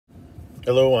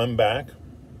Hello, I'm back.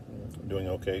 Doing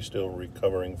okay, still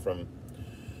recovering from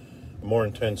a more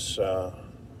intense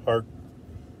heart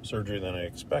surgery than I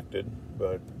expected,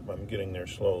 but I'm getting there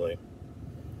slowly.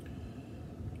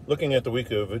 Looking at the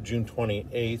week of June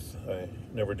 28th, I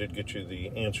never did get you the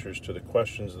answers to the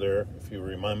questions there. If you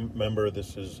remember,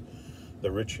 this is the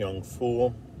rich young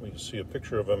fool. We see a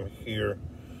picture of him here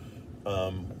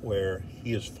where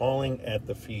he is falling at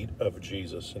the feet of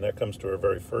Jesus, and that comes to our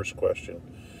very first question.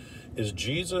 Is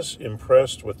Jesus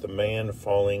impressed with the man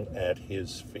falling at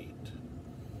his feet?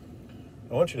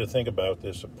 I want you to think about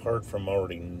this apart from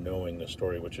already knowing the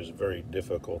story, which is very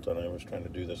difficult, and I was trying to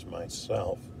do this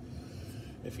myself.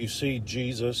 If you see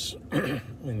Jesus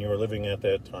and you're living at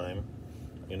that time,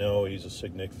 you know he's a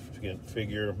significant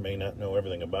figure, may not know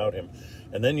everything about him,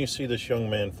 and then you see this young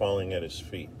man falling at his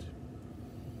feet.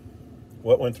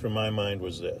 What went through my mind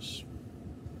was this: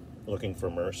 looking for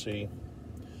mercy,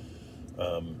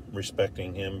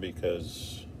 respecting him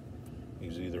because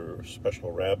he's either a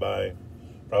special rabbi,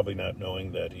 probably not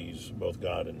knowing that he's both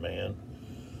God and man.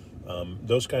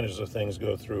 Those kinds of things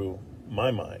go through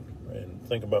my mind, and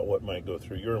think about what might go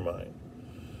through your mind.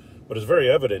 But it's very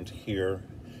evident here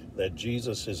that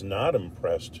Jesus is not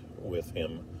impressed with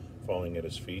him falling at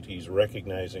his feet. He's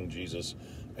recognizing Jesus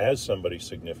as somebody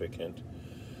significant,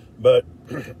 but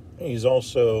he's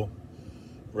also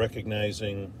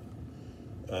recognizing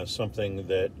something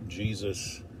that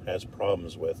Jesus has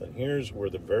problems with. And here's where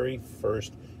the very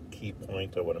first key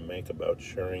point I want to make about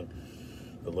sharing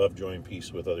the love, joy, and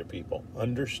peace with other people: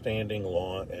 understanding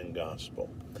law and gospel.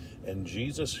 And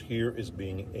Jesus here is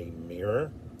being a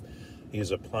mirror. He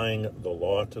is applying the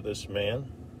law to this man.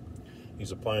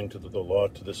 He's applying the law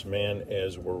to this man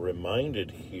as we're reminded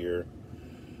here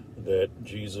that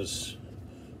Jesus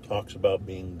talks about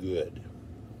being good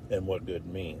and what good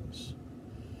means.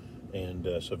 And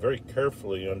so very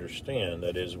carefully understand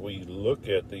that as we look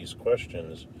at these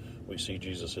questions, we see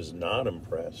Jesus is not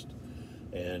impressed,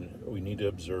 and we need to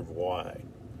observe why.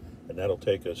 And that'll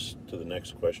take us to the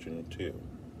next question too.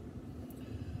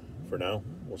 For now,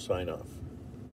 we'll sign off.